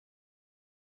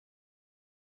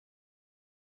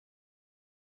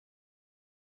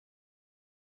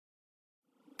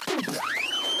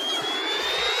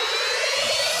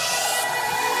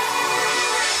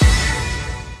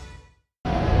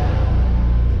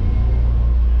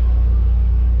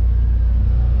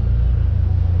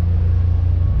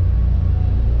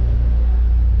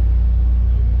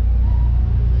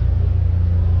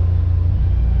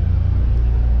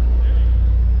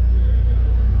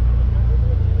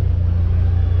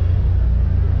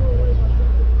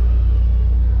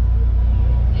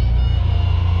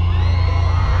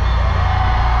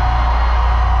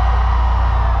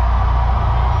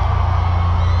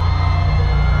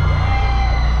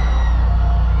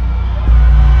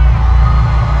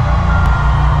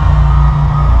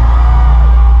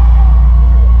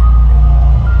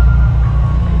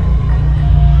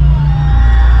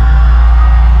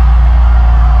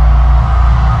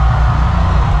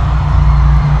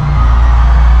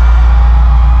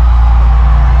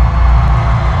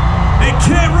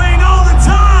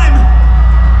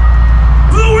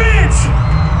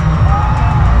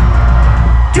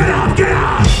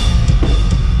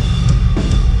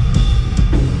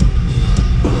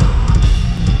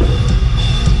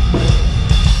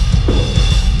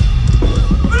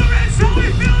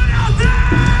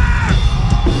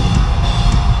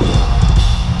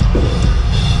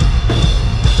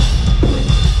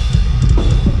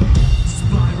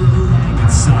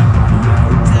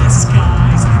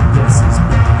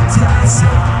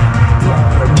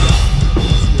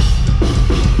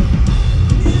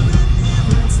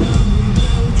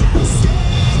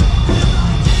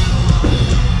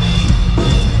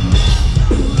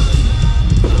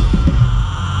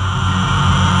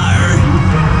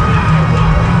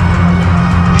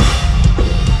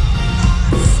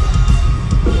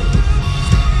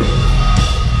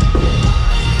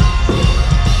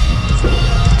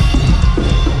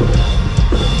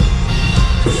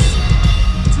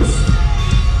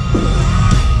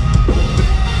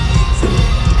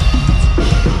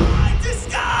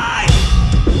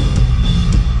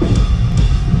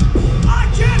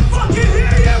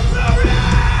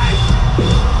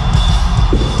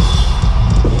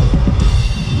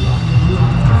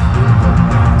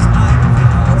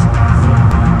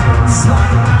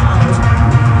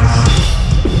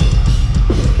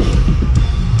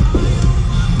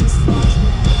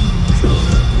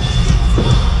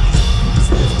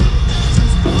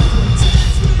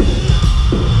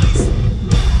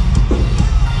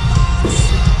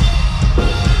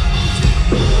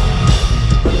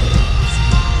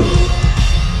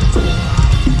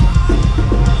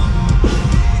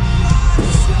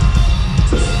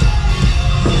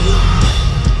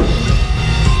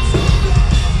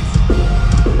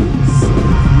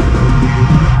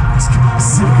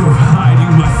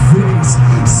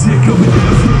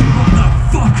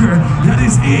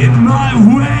in my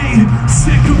way.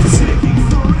 Sick of seeking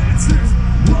for answers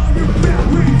while you're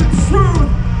burying the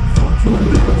truth. Fuck your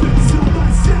methods of my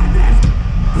sadness.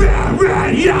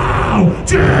 Bury you,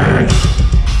 dick!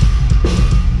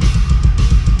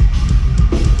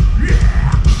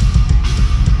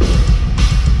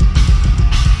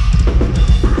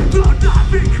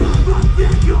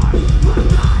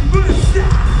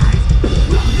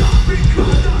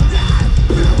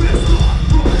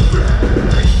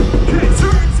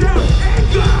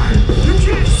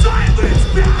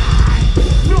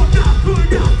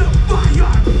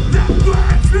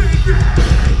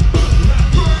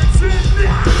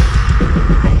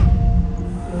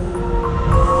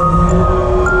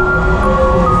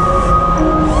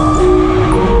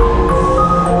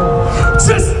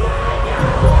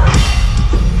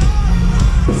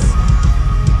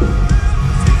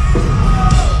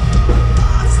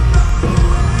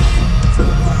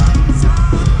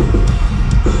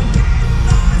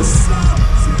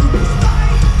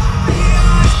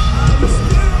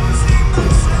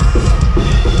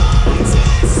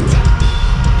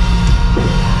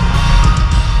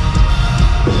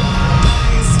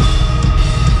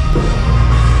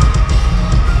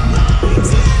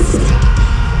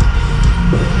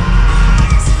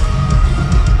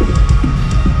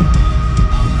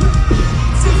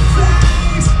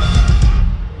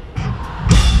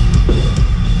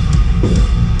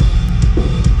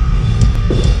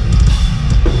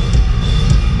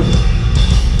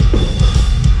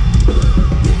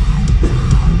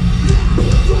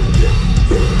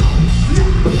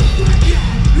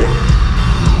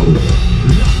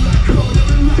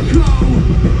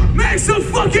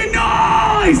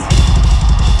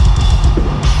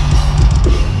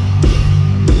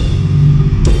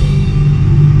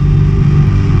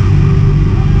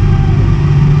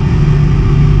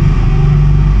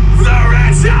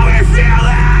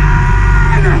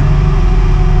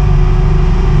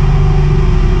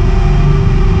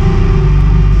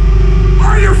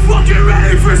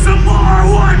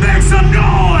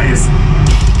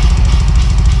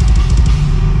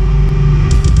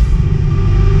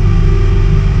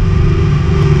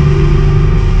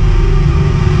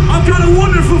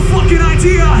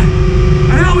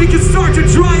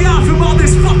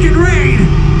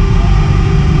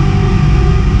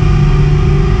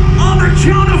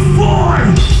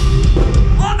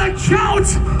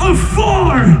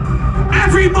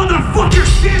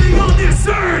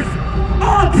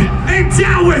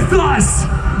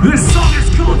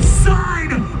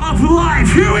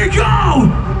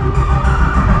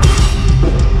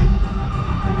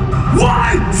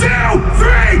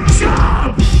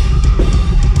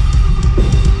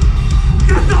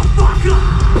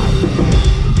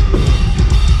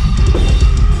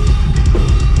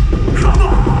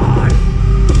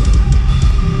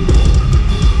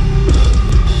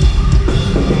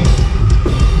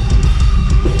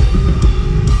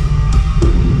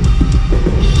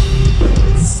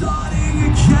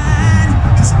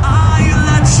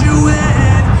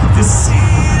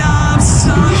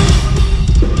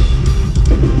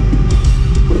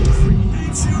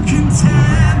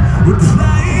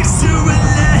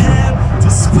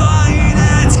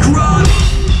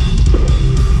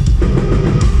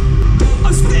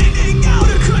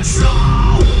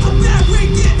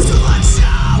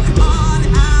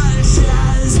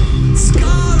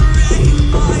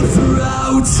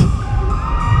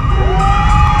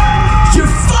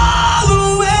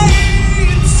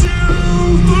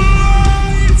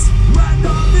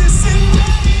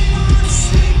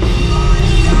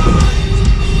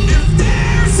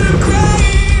 Great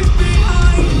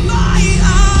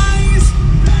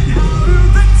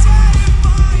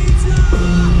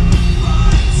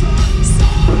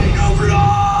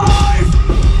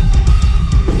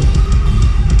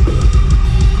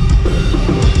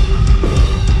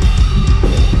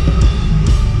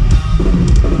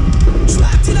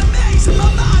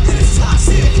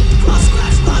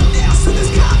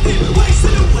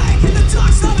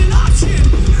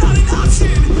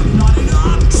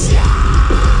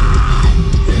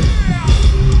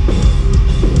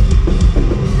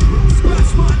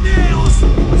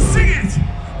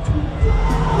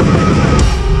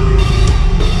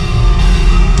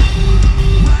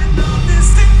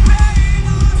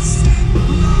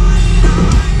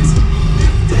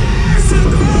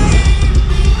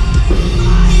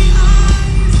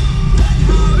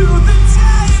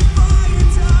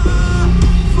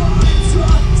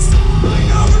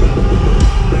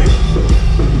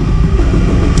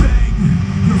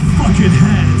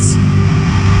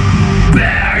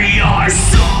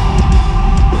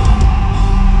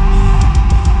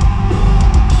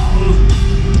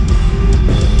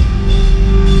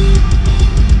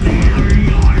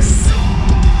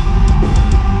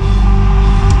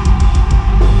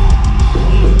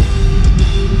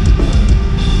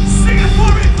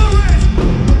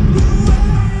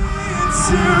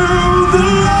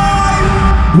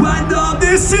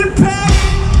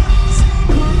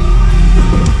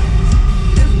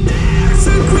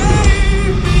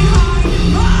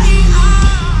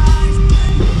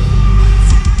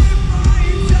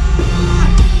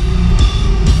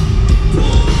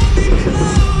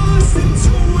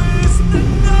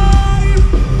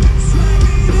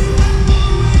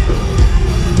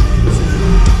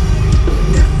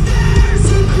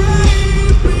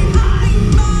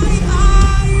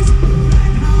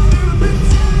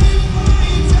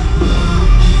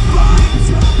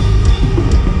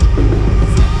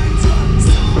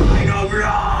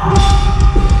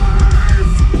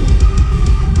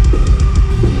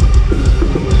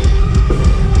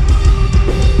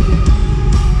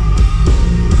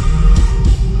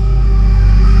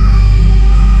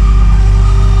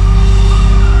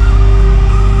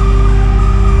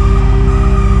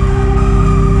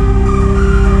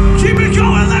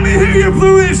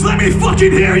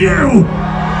fucking hear you!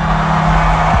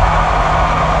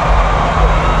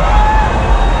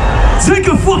 Take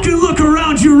a fucking look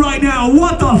around you right now.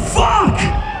 What the fuck?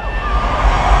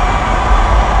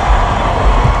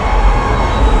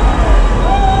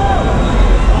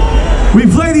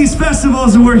 We play these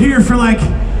festivals and we're here for like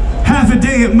half a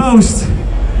day at most.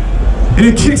 And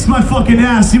it kicks my fucking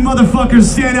ass. You motherfuckers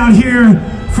stand out here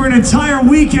for an entire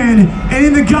weekend and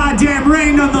in the goddamn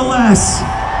rain nonetheless.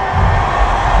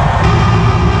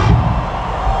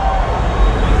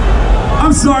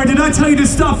 I'm sorry, did I tell you to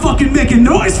stop fucking making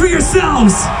noise for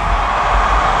yourselves?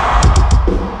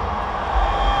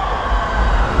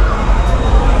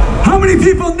 How many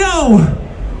people know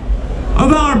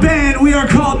of our band? We are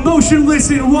called Motionless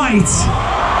In White.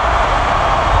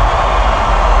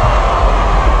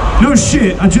 No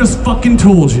shit, I just fucking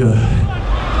told you.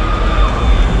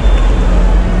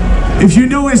 If you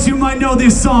know us, you might know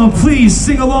this song. Please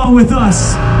sing along with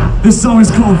us. This song is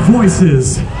called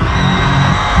Voices.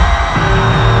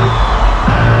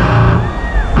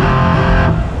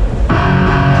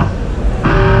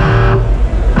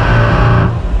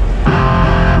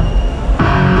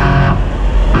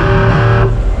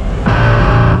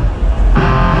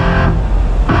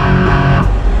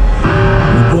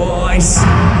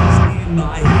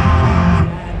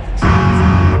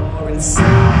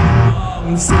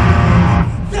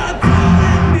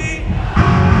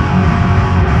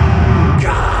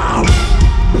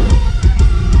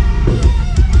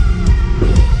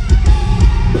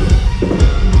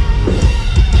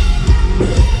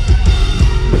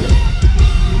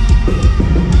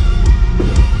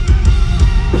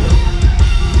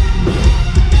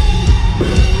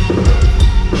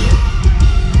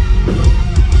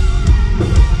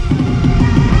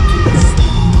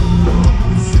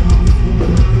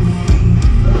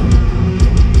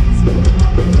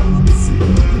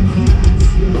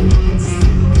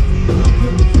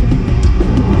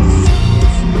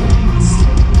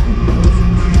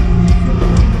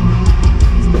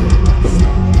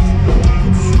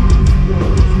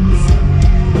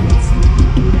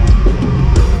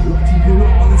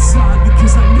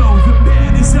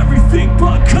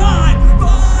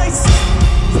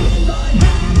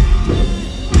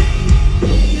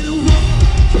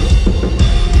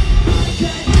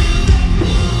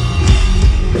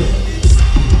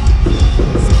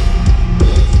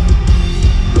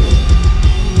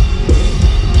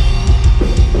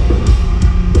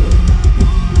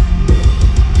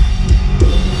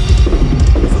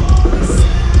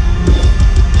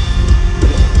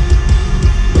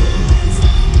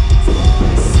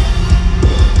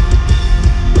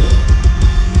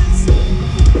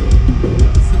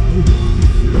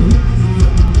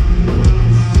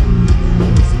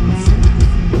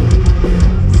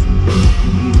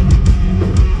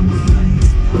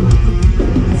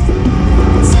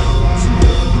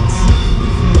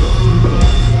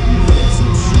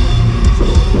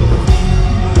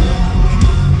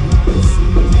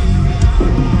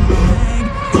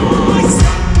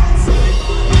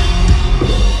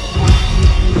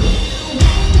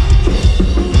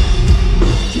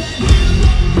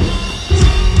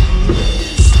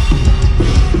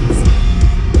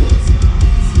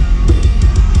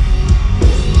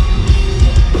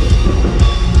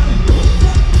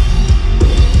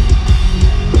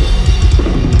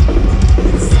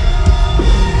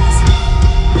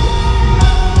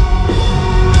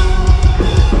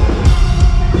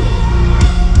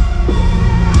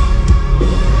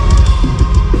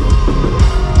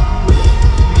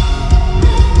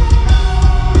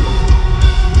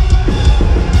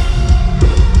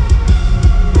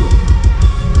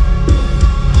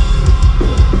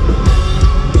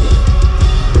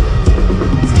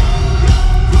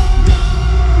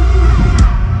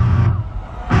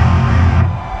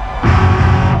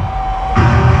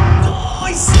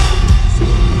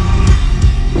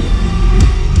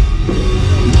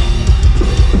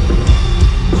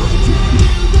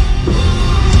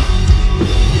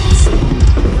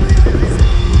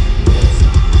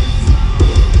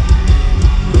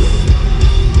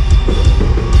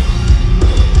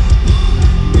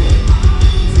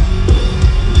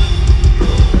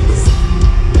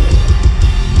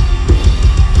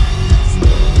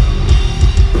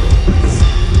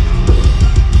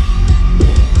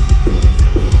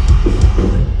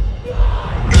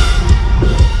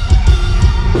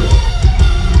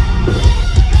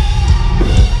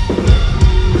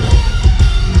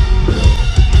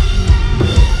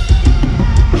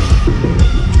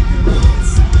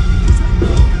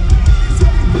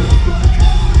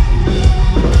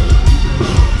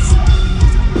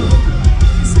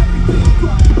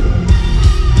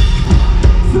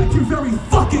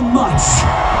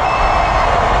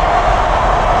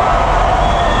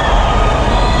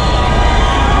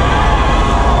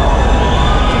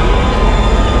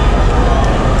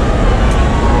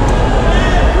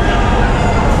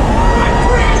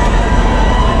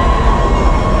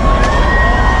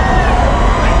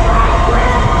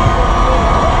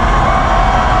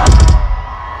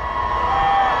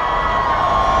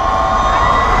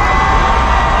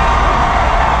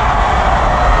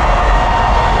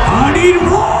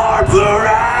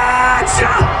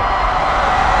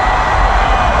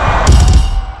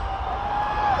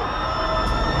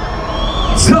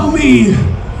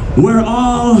 where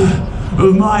all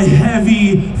of my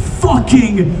heavy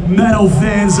fucking metal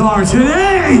fans are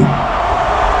today.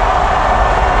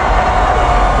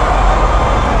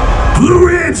 Blue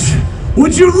Ridge,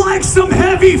 would you like some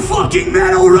heavy fucking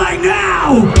metal right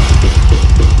now?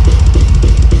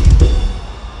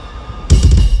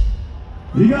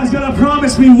 You guys gotta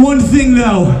promise me one thing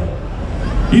though.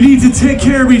 You need to take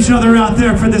care of each other out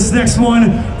there for this next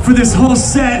one, for this whole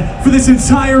set, for this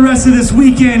entire rest of this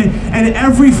weekend, and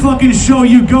every fucking show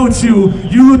you go to,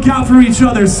 you look out for each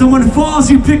other. Someone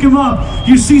falls, you pick them up.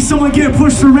 You see someone get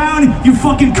pushed around, you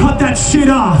fucking cut that shit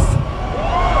off.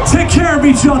 Take care of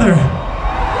each other.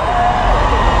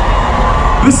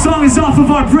 This song is off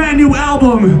of our brand new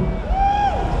album.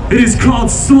 It is called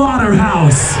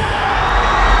Slaughterhouse.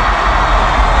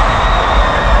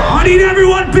 I need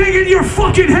everyone banging your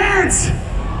fucking heads!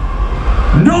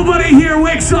 Nobody here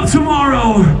wakes up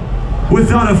tomorrow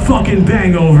without a fucking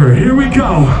bangover. Here we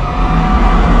go.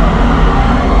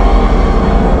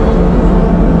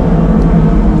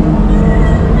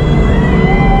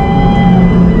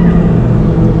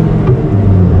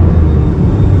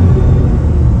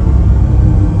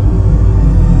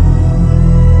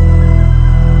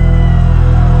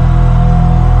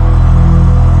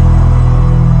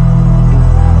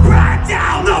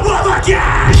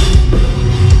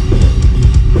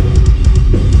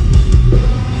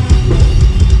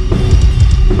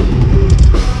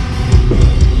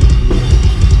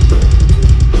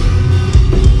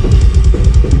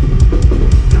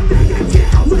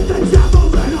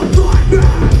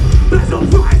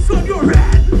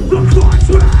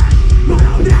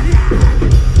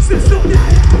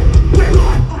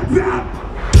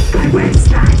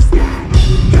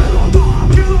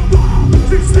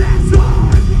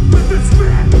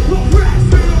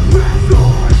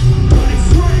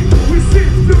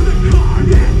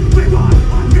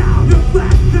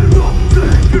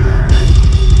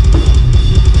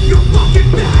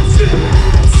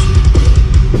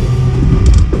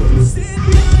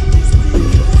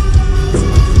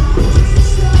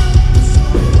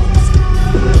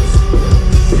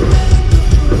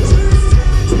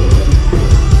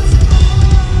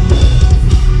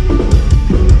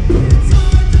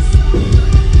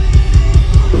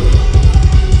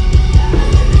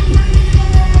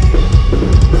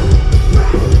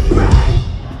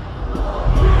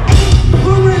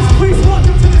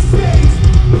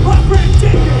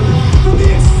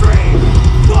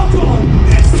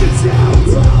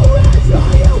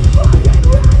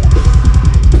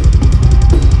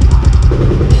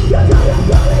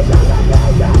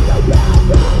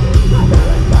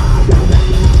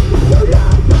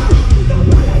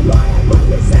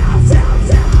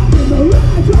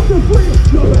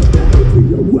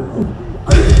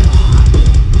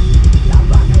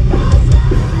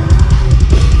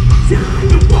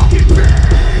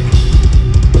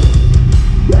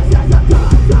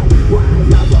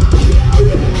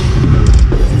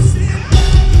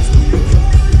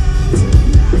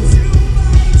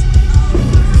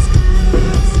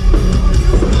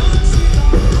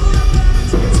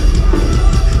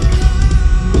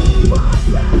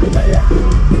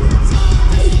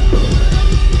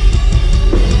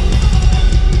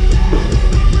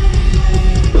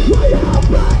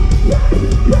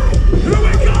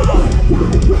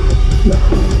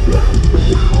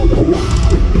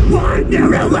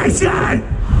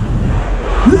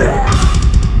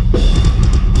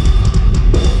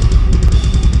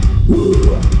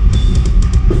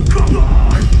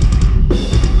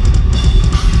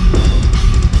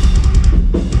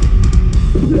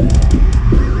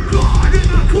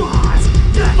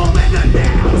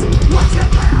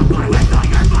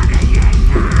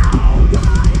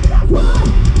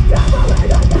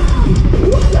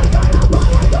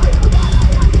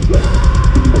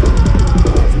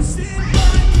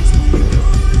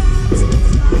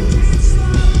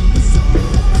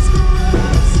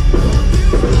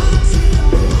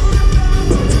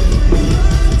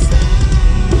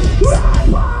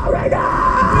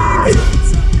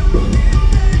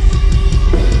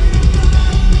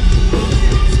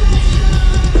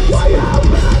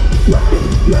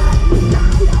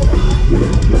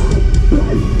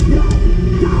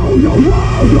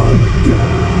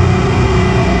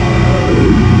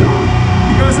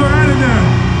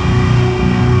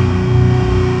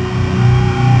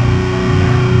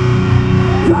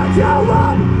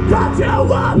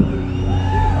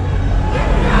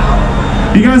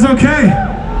 You guys okay?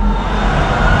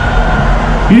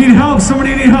 You need help?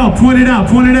 Somebody need help? Point it out,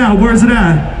 point it out. Where's it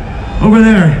at? Over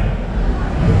there.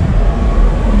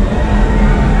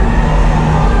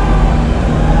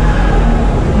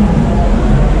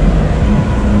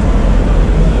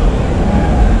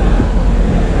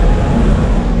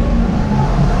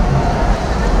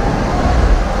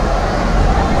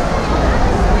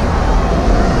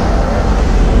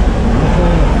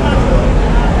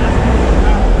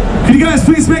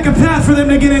 path for them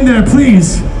to get in there,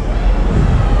 please.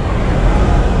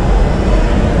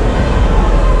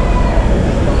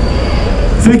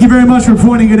 Thank you very much for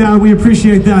pointing it out. We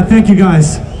appreciate that. Thank you,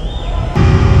 guys.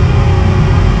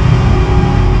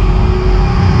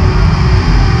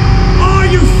 Are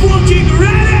you fucking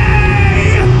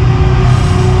ready?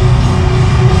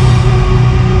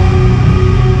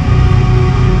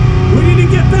 We need to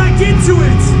get back into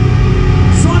it.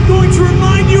 So I'm going to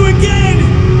remind you again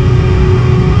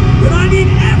that I need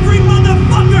every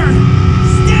motherfucker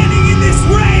standing in this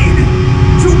rain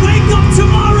to wake up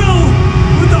tomorrow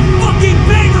with a fucking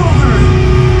hangover.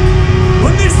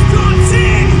 When this drops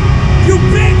in, you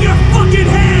bang your fucking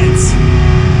heads.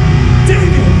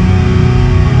 David,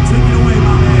 take it away,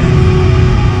 my man.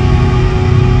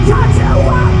 Got you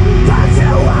up, got you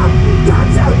up, got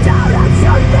you down at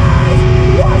your knees.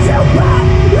 Want you back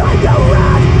like a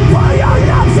rat, for your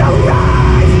love to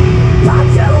rise. Got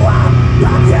you up,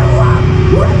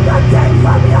 with the thing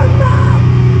from your mouth.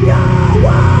 You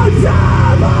won't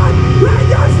survive when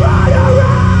you're flying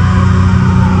around.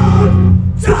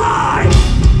 Die!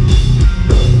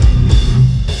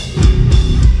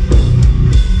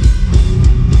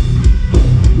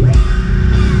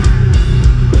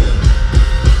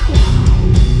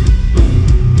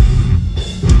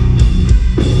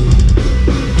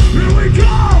 Here we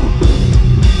go!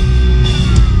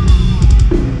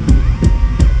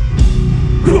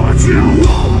 Got you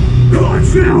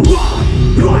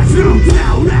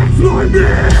down at your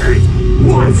knees.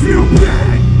 Want you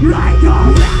back like a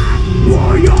rat,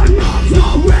 for your love to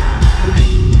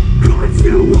rise. Got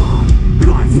you up,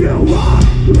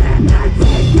 when I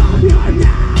take on your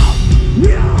now.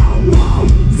 You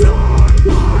won't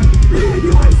survive in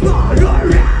your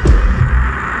slaughterhouse.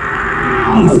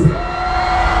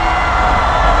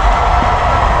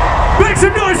 Make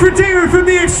some noise for David from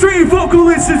the Extreme Vocal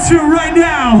Institute right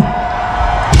now.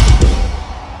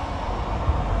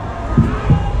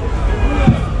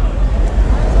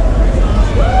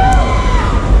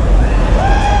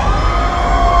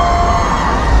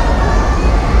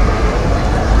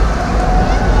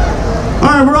 All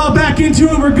right, we're all back into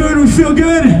it. We're good. We feel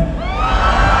good.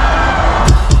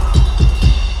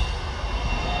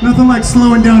 Nothing like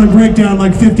slowing down a breakdown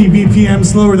like 50 BPM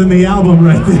slower than the album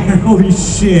right there. Holy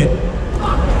shit.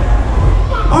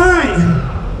 All right.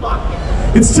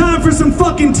 It's time for some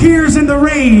fucking tears in the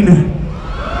rain.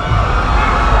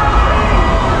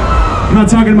 I'm not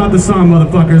talking about the song,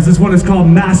 motherfuckers. This one is called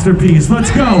Masterpiece. Let's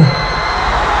go.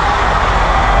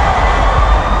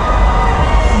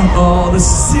 All the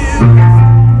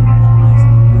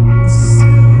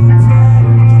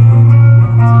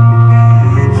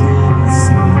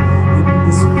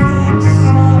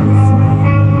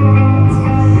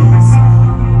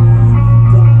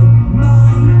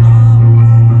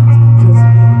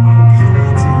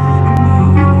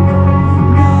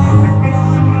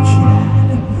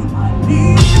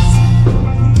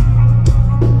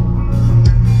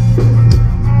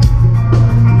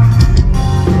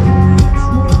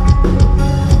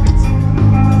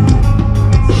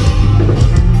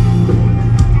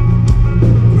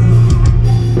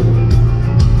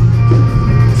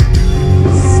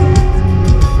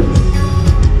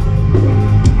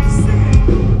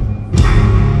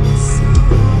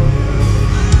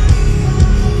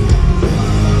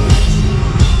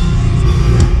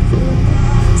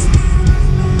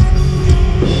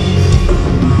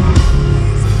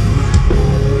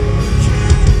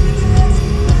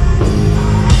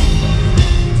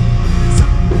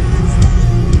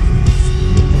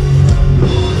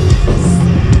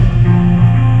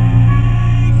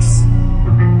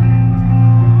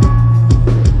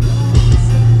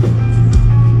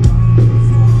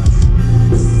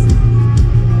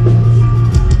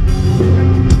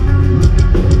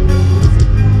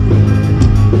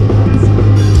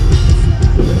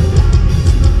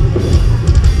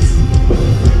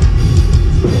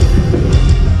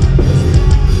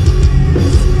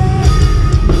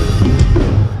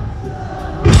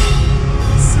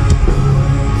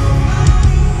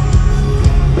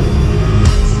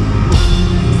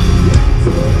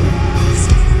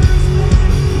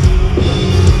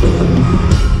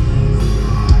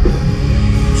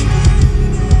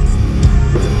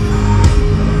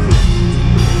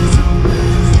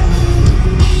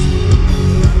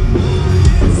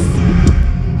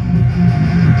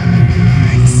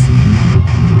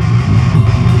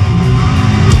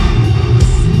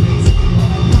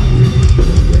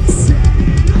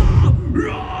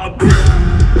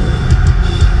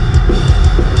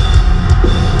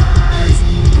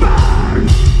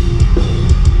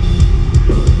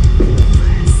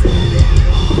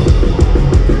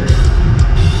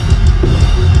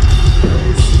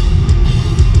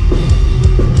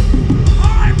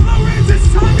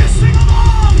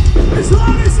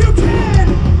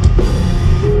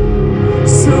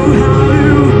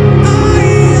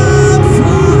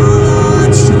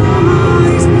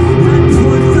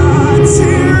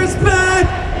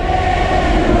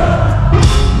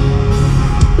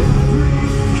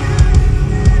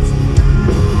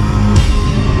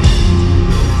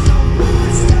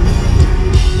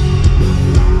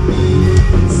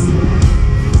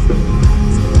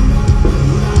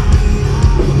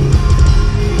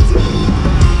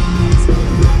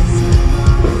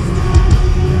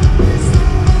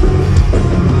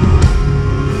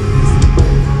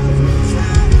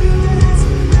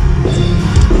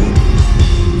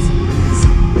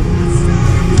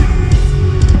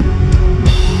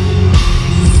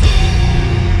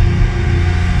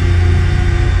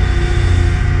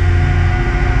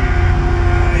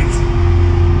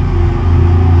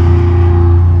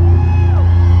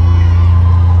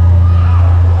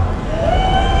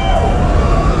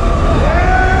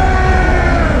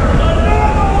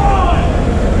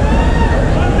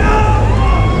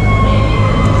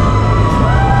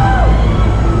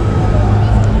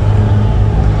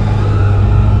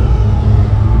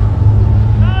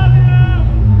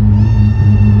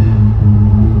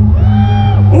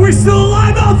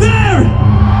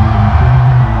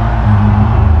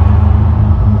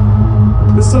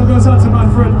also goes out to my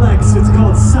friend Lex. It's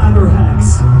called Cyber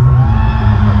Hacks.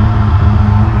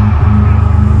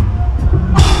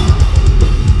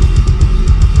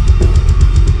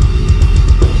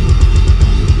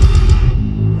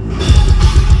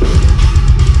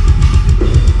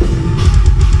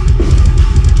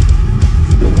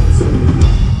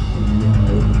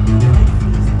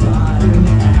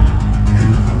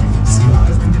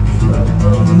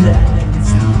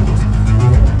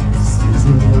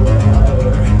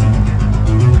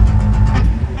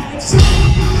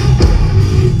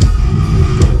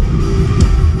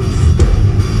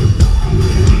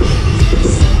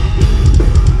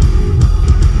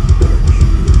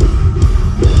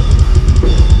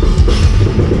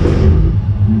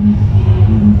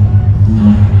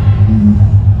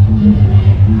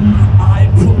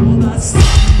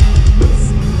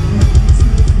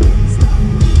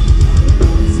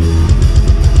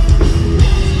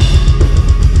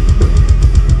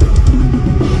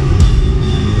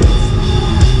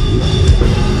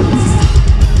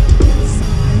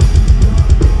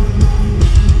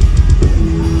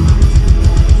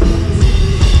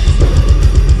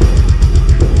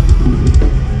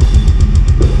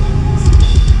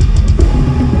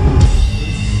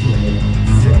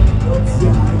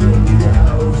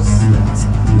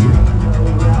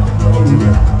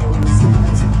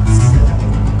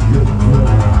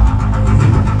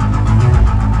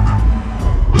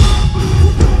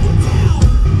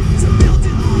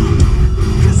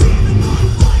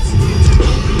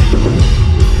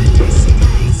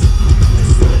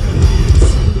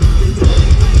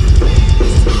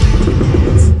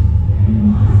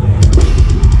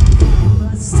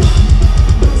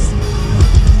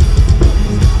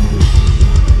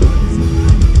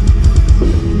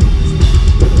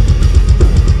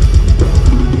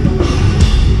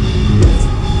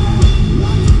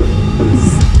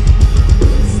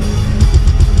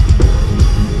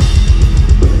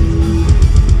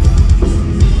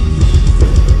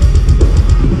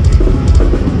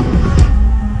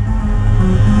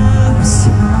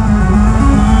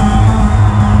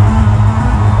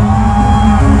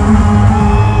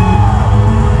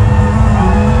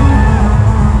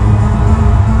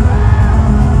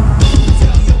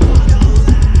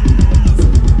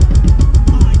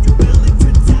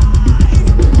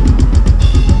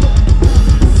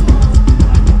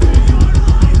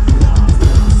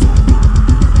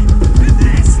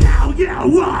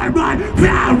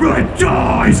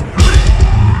 Paradise!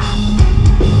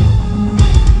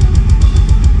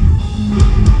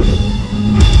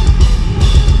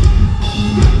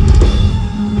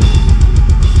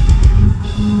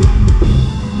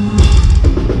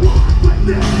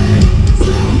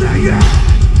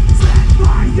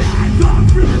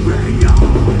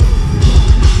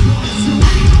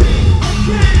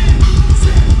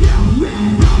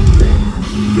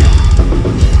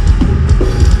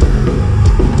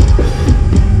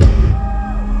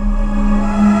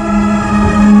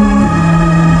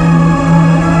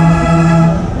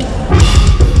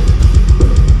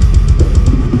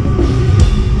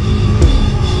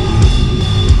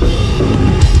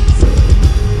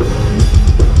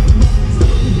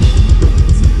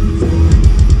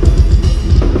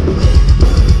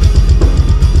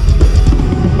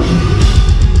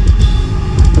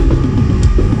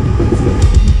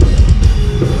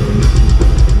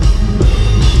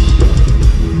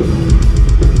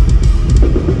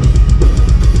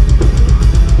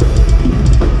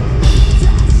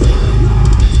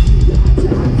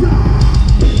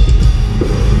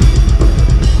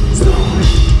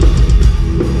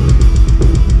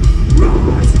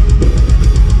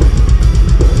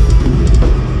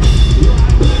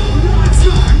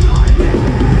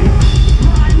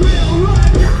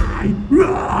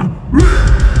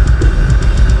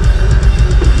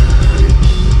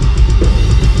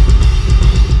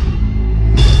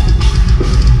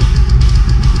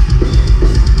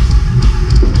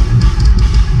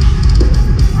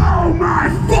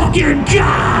 Fucking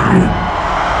God!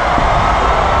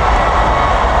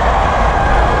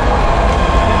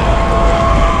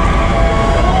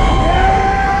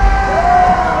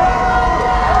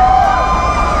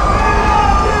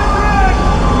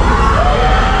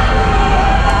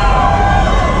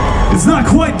 It's not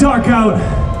quite dark out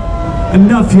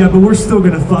enough yet, but we're still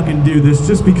gonna fucking do this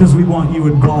just because we want you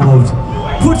involved.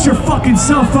 Put your fucking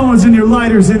cell phones and your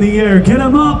lighters in the air. Get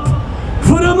them up!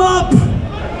 Put them up!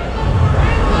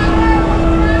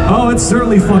 Oh, it's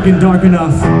certainly fucking dark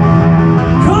enough.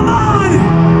 Come on!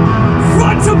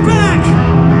 Front to back!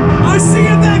 I see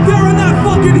you back there on that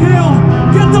fucking hill!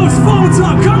 Get those phones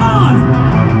up! Come on!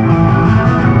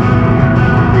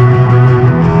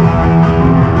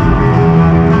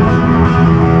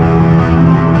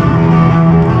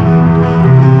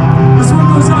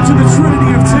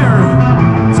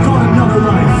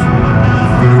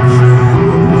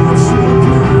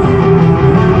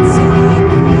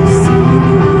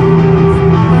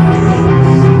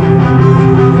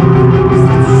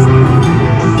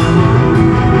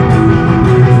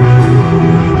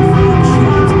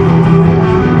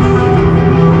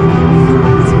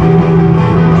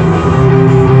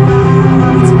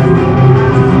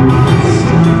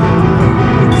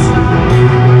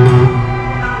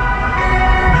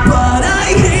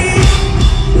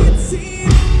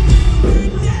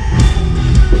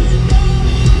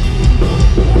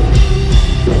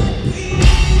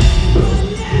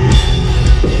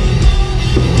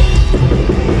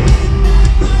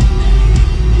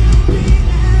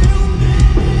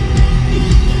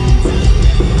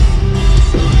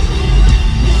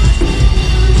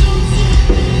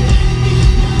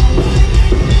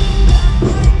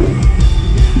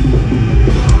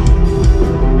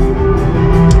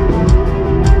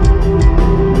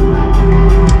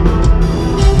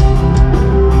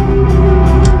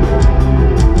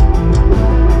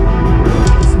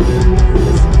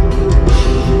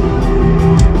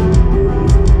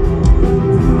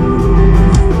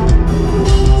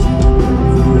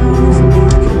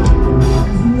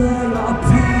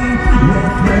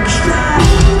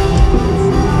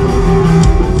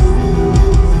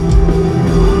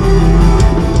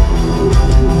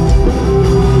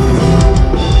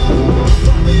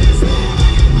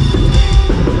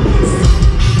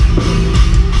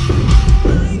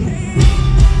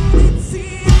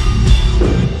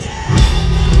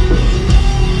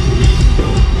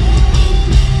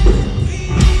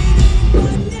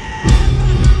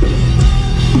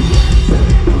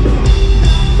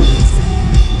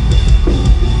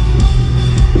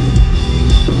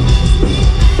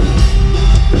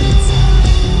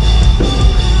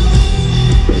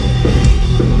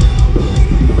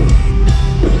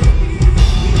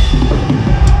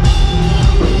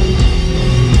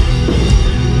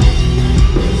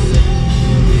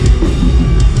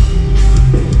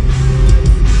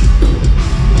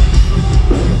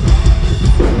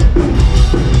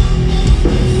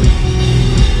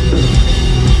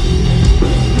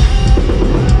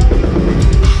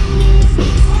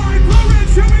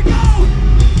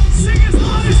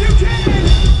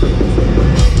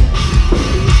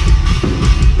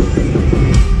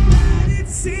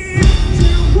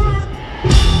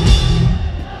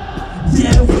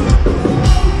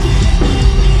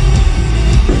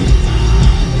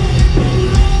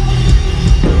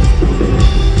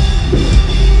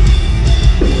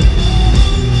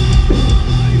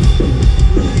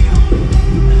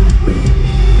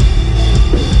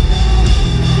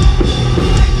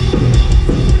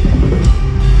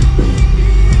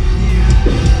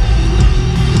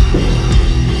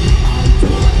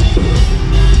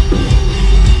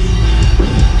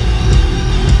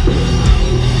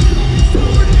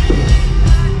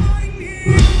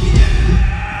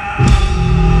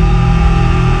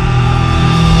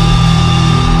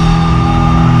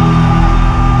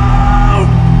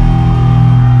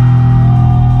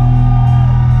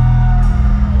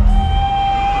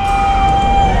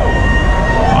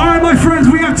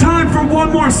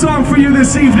 more song for you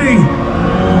this evening.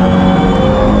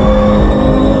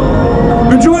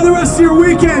 Enjoy the rest of your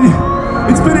weekend.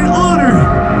 It's been an honor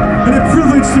and a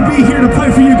privilege to be here to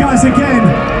play for you guys again.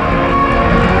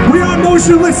 We are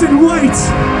Motionless in White,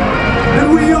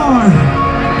 and we are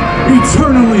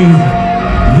eternally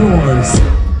yours.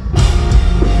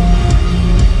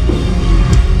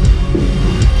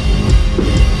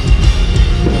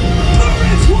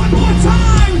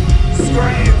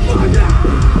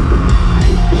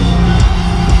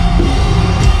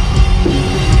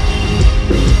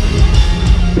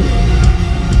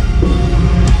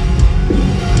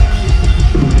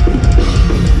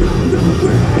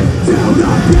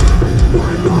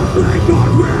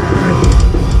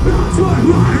 That's what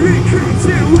I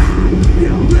came to